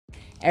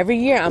Every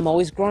year I'm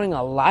always growing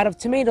a lot of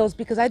tomatoes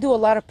because I do a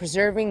lot of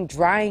preserving,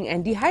 drying,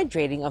 and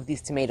dehydrating of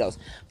these tomatoes.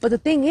 But the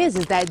thing is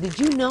that did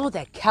you know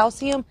that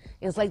calcium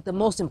is like the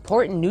most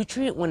important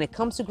nutrient when it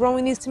comes to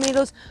growing these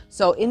tomatoes?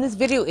 So in this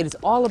video, it is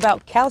all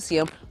about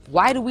calcium.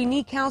 Why do we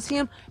need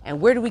calcium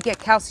and where do we get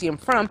calcium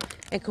from?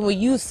 And can we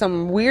use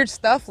some weird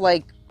stuff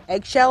like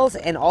eggshells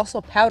and also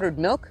powdered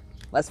milk?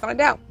 Let's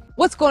find out.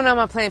 What's going on,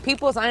 my plant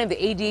peoples? I am the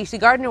ADHD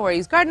gardener, where I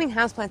use gardening,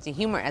 houseplants, and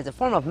humor as a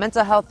form of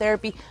mental health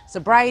therapy,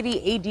 sobriety,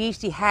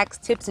 ADHD hacks,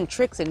 tips, and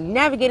tricks, and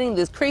navigating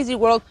this crazy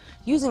world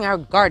using our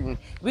garden.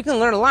 We can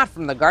learn a lot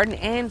from the garden,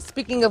 and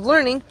speaking of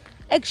learning,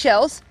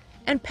 eggshells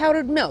and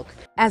powdered milk.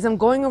 As I'm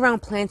going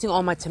around planting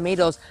all my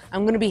tomatoes,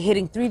 I'm going to be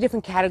hitting 3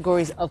 different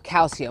categories of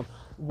calcium.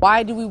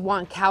 Why do we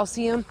want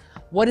calcium?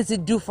 What does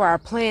it do for our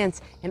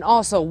plants? And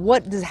also,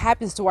 what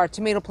happens to our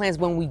tomato plants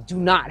when we do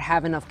not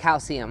have enough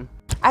calcium?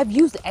 I've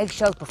used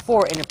eggshells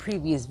before in a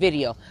previous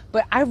video,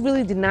 but I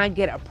really did not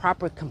get a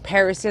proper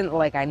comparison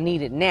like I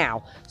need it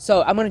now.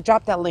 So I'm going to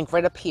drop that link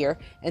right up here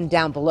and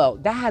down below.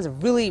 That has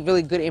really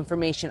good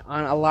information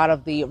on a lot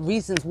of the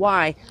reasons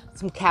why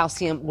some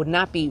calcium would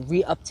not be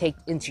reuptake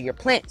into your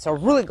plant. So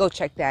really go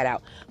check that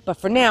out. But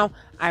for now,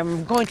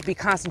 I'm going to be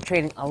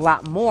concentrating a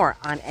lot more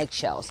on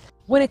eggshells.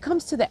 When it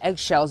comes to the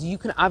eggshells, you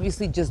can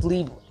obviously just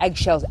leave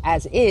eggshells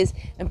as is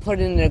and put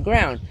it in the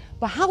ground.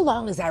 But how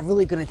long is that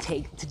really going to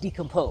take to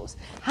decompose?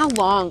 How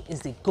long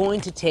is it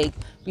going to take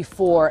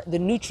before the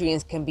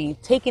nutrients can be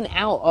taken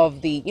out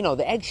of the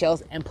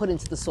eggshells and put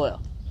into the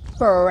soil?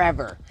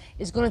 Forever.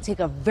 It's going to take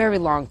a very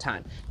long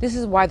time. This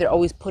is why they're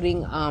always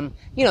putting,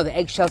 the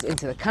eggshells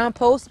into the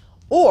compost,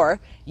 or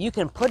you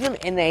can put them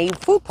in a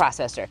food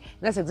processor.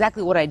 And that's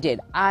exactly what I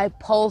did. I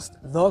pulsed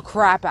the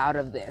crap out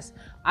of this.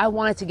 I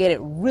wanted to get it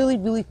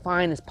really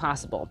fine as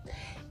possible.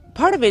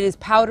 Part of it is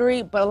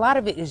powdery, but a lot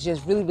of it is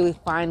just really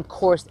fine,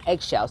 coarse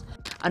eggshells.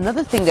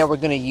 Another thing that we're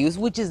going to use,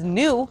 which is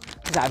new,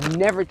 because I've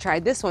never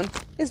tried this one,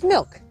 is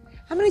milk.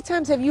 How many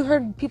times have you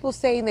heard people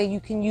saying that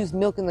you can use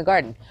milk in the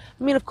garden?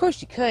 I mean, of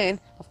course you can.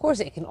 Of course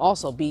it can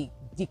also be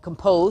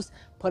decomposed,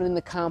 put in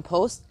the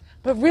compost.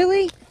 But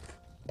really,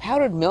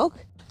 powdered milk?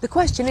 The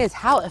question is,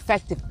 how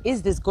effective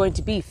is this going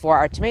to be for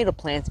our tomato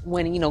plants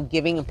when,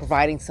 giving and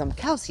providing some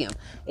calcium?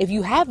 If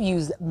you have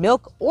used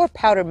milk or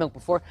powdered milk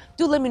before,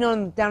 do let me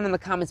know down in the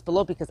comments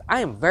below, because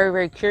I am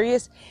very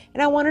curious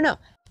and I want to know.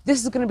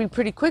 This is going to be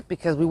pretty quick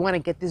because we want to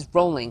get this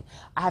rolling.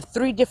 I have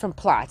 3 different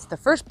plots. The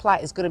first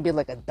plot is going to be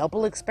like a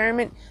double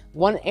experiment.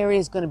 One area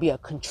is going to be a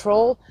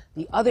control.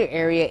 The other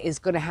area is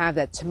going to have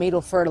that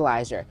tomato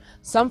fertilizer.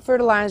 Some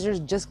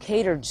fertilizers just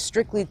cater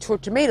strictly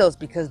toward tomatoes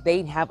because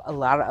they have a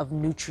lot of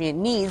nutrient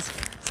needs,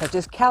 such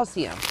as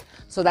calcium.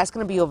 So that's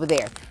going to be over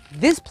there.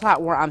 This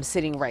plot where I'm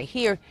sitting right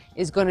here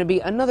is going to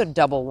be another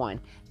double one.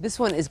 This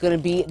one is going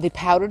to be the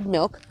powdered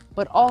milk,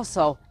 but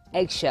also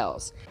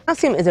eggshells.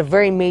 Calcium is a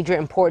very major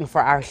important for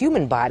our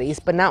human bodies,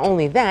 but not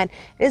only that,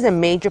 it is a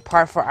major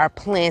part for our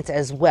plants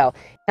as well.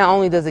 Not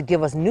only does it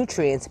give us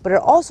nutrients, but it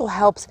also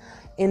helps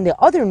in the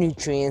other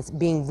nutrients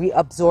being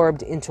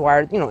reabsorbed into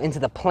our, into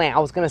the plant. I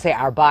was going to say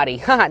our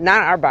body, not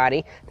our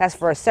body. That's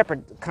for a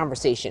separate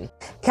conversation.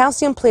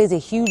 Calcium plays a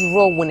huge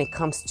role when it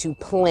comes to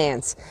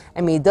plants.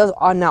 I mean, it does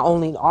not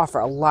only offer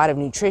a lot of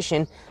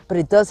nutrition, but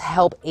it does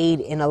help aid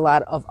in a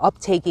lot of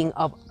uptaking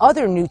of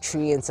other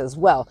nutrients as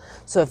well.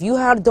 So if you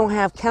don't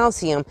have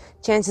calcium,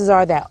 chances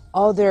are that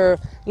other,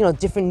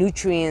 different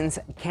nutrients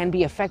can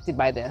be affected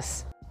by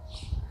this.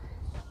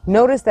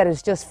 Notice that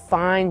it's just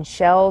fine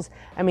shells.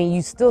 I mean,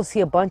 you still see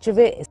a bunch of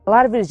it. A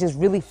lot of it is just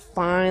really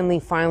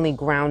finely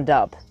ground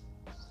up.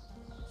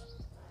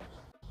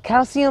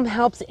 Calcium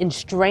helps in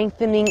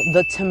strengthening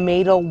the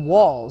tomato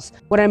walls.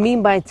 What I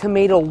mean by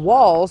tomato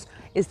walls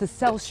is the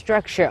cell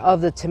structure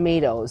of the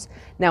tomatoes.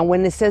 Now,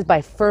 when it says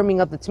by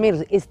firming up the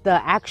tomatoes, it's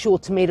the actual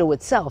tomato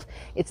itself.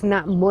 It's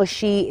not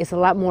mushy. It's a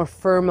lot more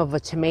firm of a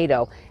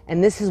tomato.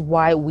 And this is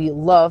why we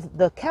love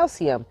the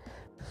calcium.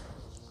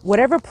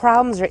 Whatever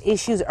problems or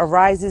issues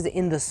arises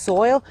in the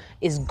soil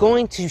is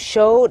going to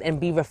show and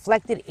be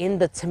reflected in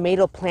the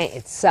tomato plant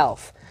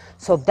itself.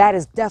 So that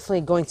is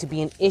definitely going to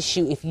be an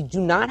issue if you do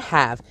not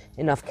have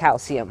enough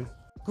calcium.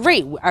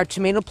 Great, our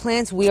tomato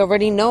plants, we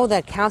already know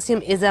that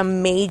calcium is a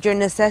major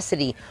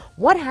necessity.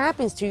 What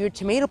happens to your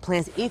tomato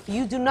plants if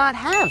you do not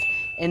have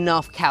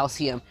enough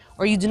calcium,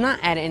 or you do not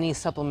add any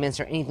supplements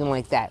or anything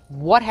like that?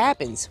 What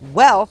happens?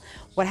 Well,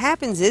 what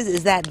happens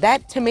is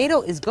that tomato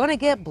is going to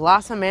get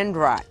blossom end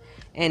rot.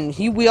 And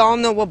we all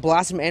know what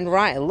blossom end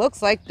rot, it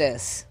looks like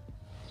this.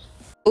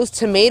 Those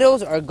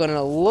tomatoes are going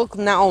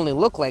to not only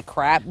look like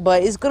crap,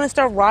 but it's going to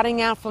start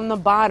rotting out from the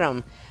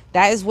bottom.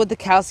 That is what the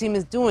calcium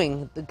is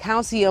doing. The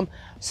calcium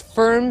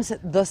firms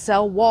the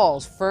cell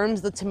walls,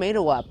 firms the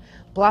tomato up.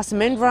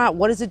 Blossom end rot,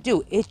 what does it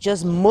do? It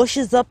just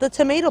mushes up the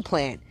tomato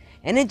plant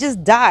and it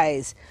just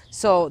dies.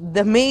 So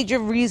the major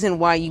reason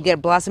why you get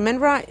blossom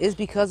end rot is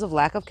because of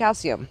lack of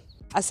calcium.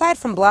 Aside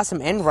from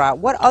blossom end rot,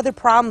 what other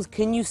problems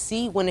can you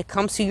see when it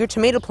comes to your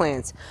tomato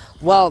plants?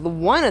 Well,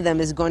 one of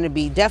them is going to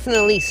be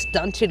definitely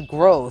stunted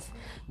growth.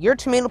 Your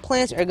tomato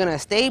plants are going to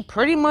stay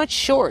pretty much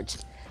short.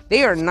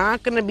 they are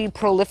not going to be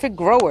prolific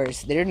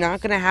growers. They're not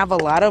going to have a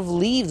lot of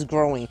leaves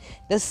growing.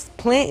 This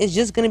plant is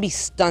just going to be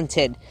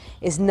stunted.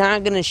 It's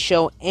not going to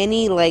show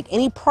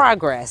any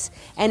progress.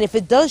 And if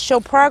it does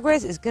show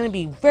progress, it's going to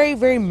be very,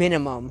 very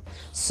minimum.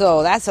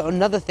 So that's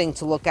another thing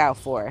to look out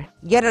for.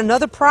 Yet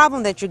another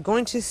problem that you're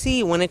going to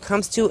see when it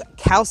comes to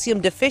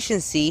calcium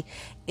deficiency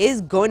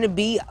is going to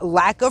be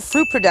lack of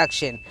fruit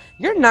production.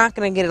 You're not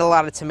going to get a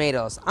lot of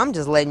tomatoes. I'm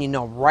just letting you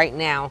know right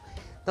now.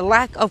 The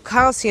lack of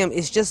calcium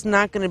is just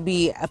not going to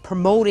be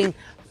promoting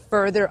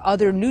further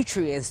other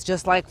nutrients,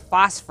 just like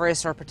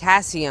phosphorus or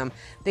potassium.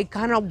 They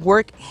kind of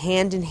work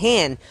hand in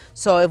hand.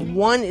 So if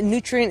one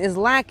nutrient is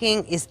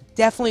lacking, it's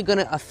definitely going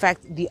to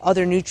affect the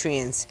other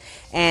nutrients.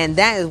 And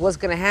that is what's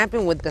going to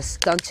happen with the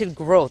stunted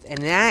growth. And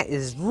that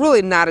is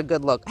really not a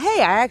good look.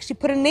 Hey, I actually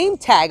put a name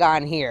tag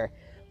on here.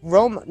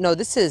 No,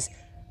 this is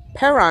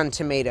Peron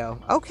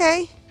tomato.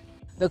 Okay.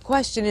 The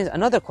question is,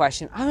 another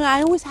question.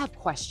 I always have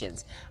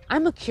questions.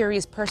 I'm a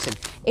curious person.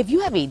 If you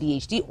have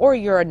ADHD or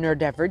you're a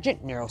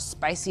neurodivergent,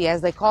 neurospicy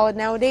as they call it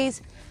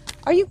nowadays,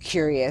 are you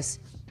curious?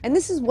 And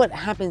this is what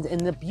happens,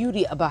 in the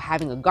beauty about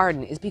having a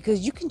garden is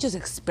because you can just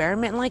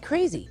experiment like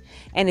crazy.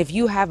 And if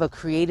you have a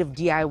creative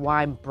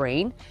DIY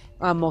brain,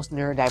 most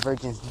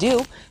neurodivergents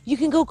do, you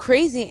can go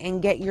crazy and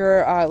get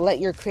your let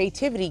your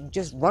creativity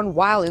just run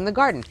wild in the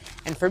garden.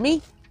 And for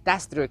me,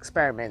 that's through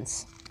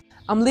experiments.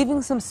 I'm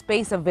leaving some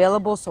space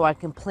available so I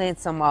can plant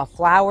some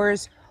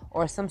flowers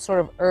or some sort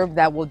of herb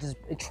that will just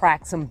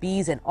attract some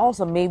bees and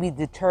also maybe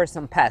deter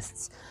some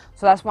pests.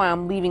 So that's why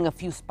I'm leaving a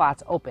few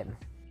spots open.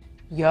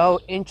 Yo,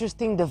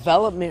 interesting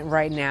development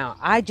right now.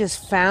 I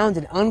just found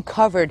and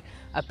uncovered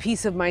a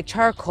piece of my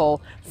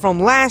charcoal from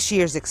last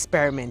year's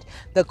experiment.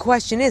 The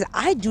question is,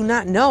 I do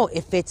not know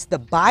if it's the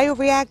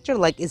bioreactor,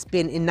 like it's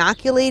been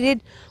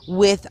inoculated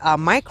with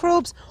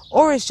microbes,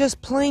 or it's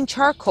just plain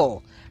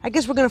charcoal. I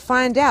guess we're gonna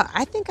find out.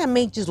 I think I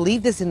may just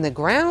leave this in the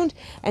ground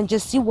and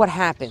just see what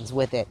happens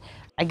with it.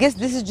 I guess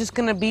this is just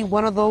gonna be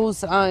one of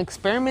those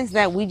experiments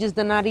that we just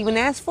did not even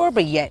ask for,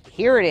 but yet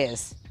here it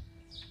is.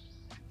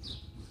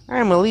 All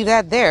right, I'm gonna leave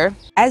that there.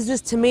 As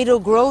this tomato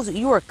grows,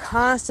 you are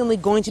constantly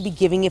going to be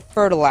giving it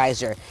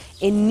fertilizer.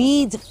 It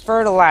needs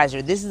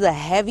fertilizer. This is a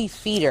heavy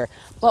feeder,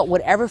 but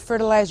whatever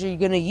fertilizer you're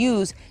gonna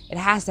use, it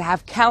has to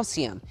have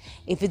calcium.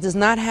 If it does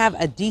not have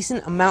a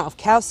decent amount of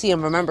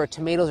calcium, remember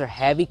tomatoes are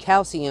heavy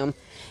calcium,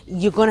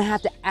 you're gonna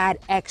have to add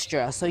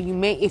extra. So you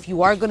may, if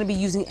you are gonna be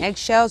using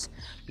eggshells,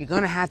 you're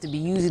gonna have to be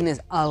using this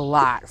a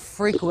lot,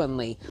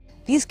 frequently.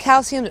 These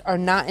calciums are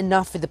not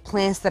enough for the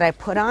plants that I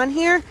put on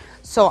here,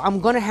 so I'm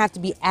gonna have to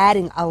be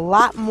adding a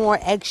lot more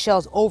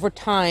eggshells over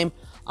time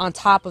on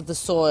top of the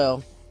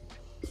soil.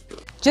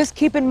 Just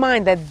keep in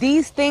mind that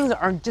these things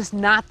are just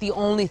not the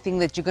only thing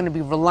that you're gonna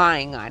be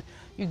relying on.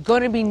 You're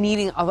gonna be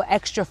needing an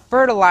extra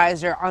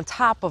fertilizer on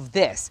top of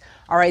this.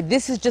 All right,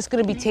 this is just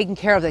gonna be taking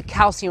care of the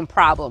calcium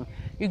problem.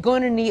 You're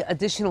going to need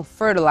additional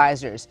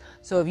fertilizers.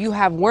 So if you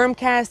have worm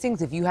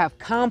castings, if you have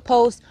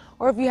compost,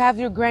 or if you have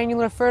your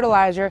granular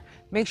fertilizer,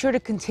 make sure to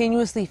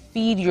continuously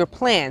feed your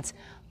plants.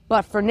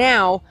 But for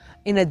now,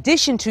 in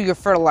addition to your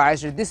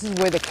fertilizer, this is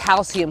where the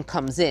calcium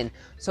comes in.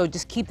 So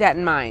just keep that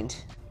in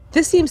mind.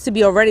 This seems to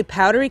be already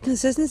powdery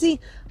consistency,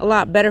 a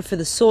lot better for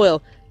the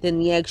soil than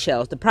the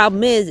eggshells. The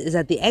problem is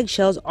that the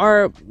eggshells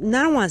are, I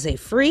don't want to say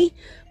free,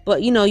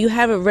 but you know, you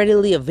have it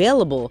readily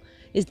available.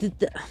 Is that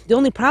the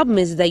only problem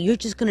is that you're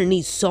just going to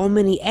need so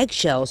many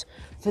eggshells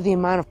for the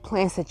amount of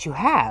plants that you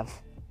have.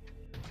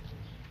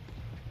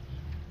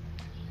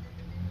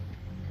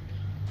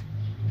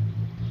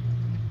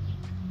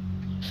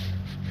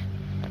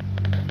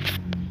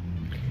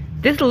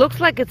 This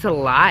looks like it's a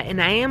lot,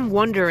 and I am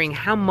wondering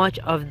how much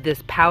of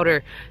this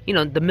powder, you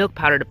know, the milk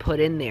powder to put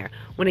in there.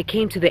 When it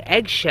came to the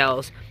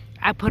eggshells,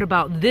 I put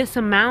about this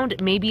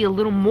amount, maybe a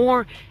little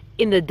more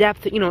in the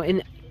depth, you know,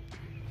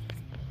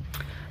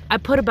 I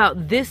put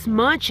about this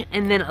much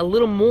and then a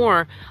little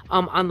more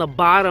on the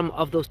bottom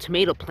of those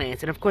tomato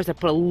plants. And of course I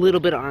put a little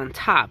bit on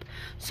top.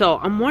 So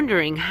I'm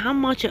wondering how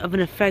much of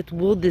an effect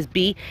will this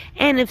be?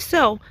 And if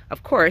so,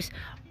 of course,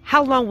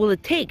 how long will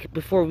it take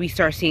before we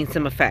start seeing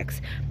some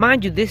effects?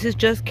 Mind you, this is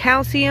just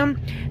calcium.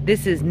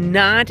 This is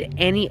not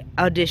any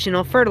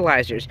additional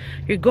fertilizers.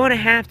 You're going to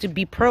have to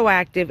be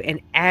proactive and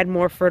add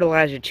more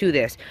fertilizer to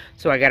this.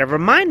 So I got to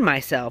remind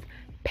myself,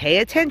 pay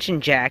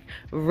attention, Jack.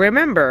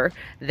 Remember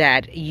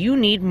that you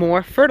need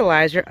more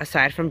fertilizer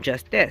aside from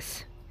just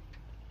this.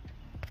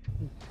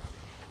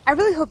 I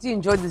really hope you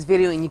enjoyed this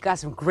video and you got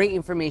some great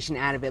information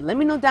out of it. Let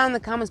me know down in the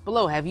comments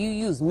below. Have you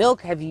used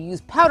milk? Have you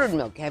used powdered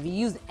milk? Have you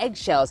used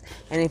eggshells?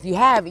 And if you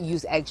have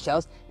used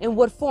eggshells, in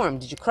what form?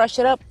 Did you crush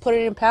it up, put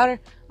it in powder?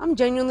 I'm a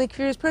genuinely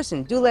curious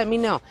person. Do let me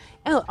know.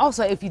 And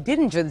also, if you did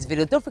enjoy this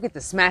video, don't forget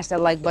to smash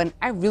that like button.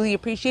 I really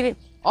appreciate it.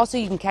 Also,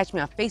 you can catch me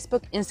on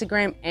Facebook,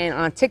 Instagram, and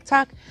on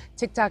TikTok.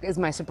 TikTok is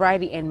my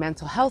sobriety and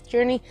mental health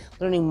journey,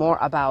 learning more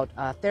about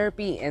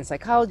therapy and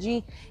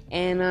psychology.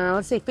 And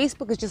let's say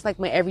Facebook is just like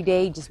my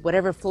everyday, just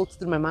whatever floats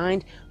through my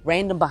mind,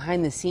 random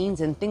behind the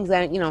scenes and things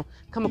that,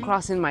 come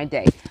across in my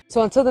day.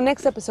 So until the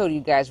next episode, you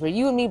guys, where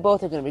you and me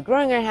both are going to be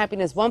growing our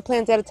happiness one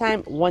plant at a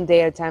time, one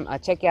day at a time. I'll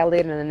check you out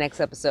later in the next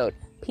episode.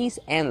 Peace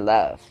and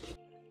love.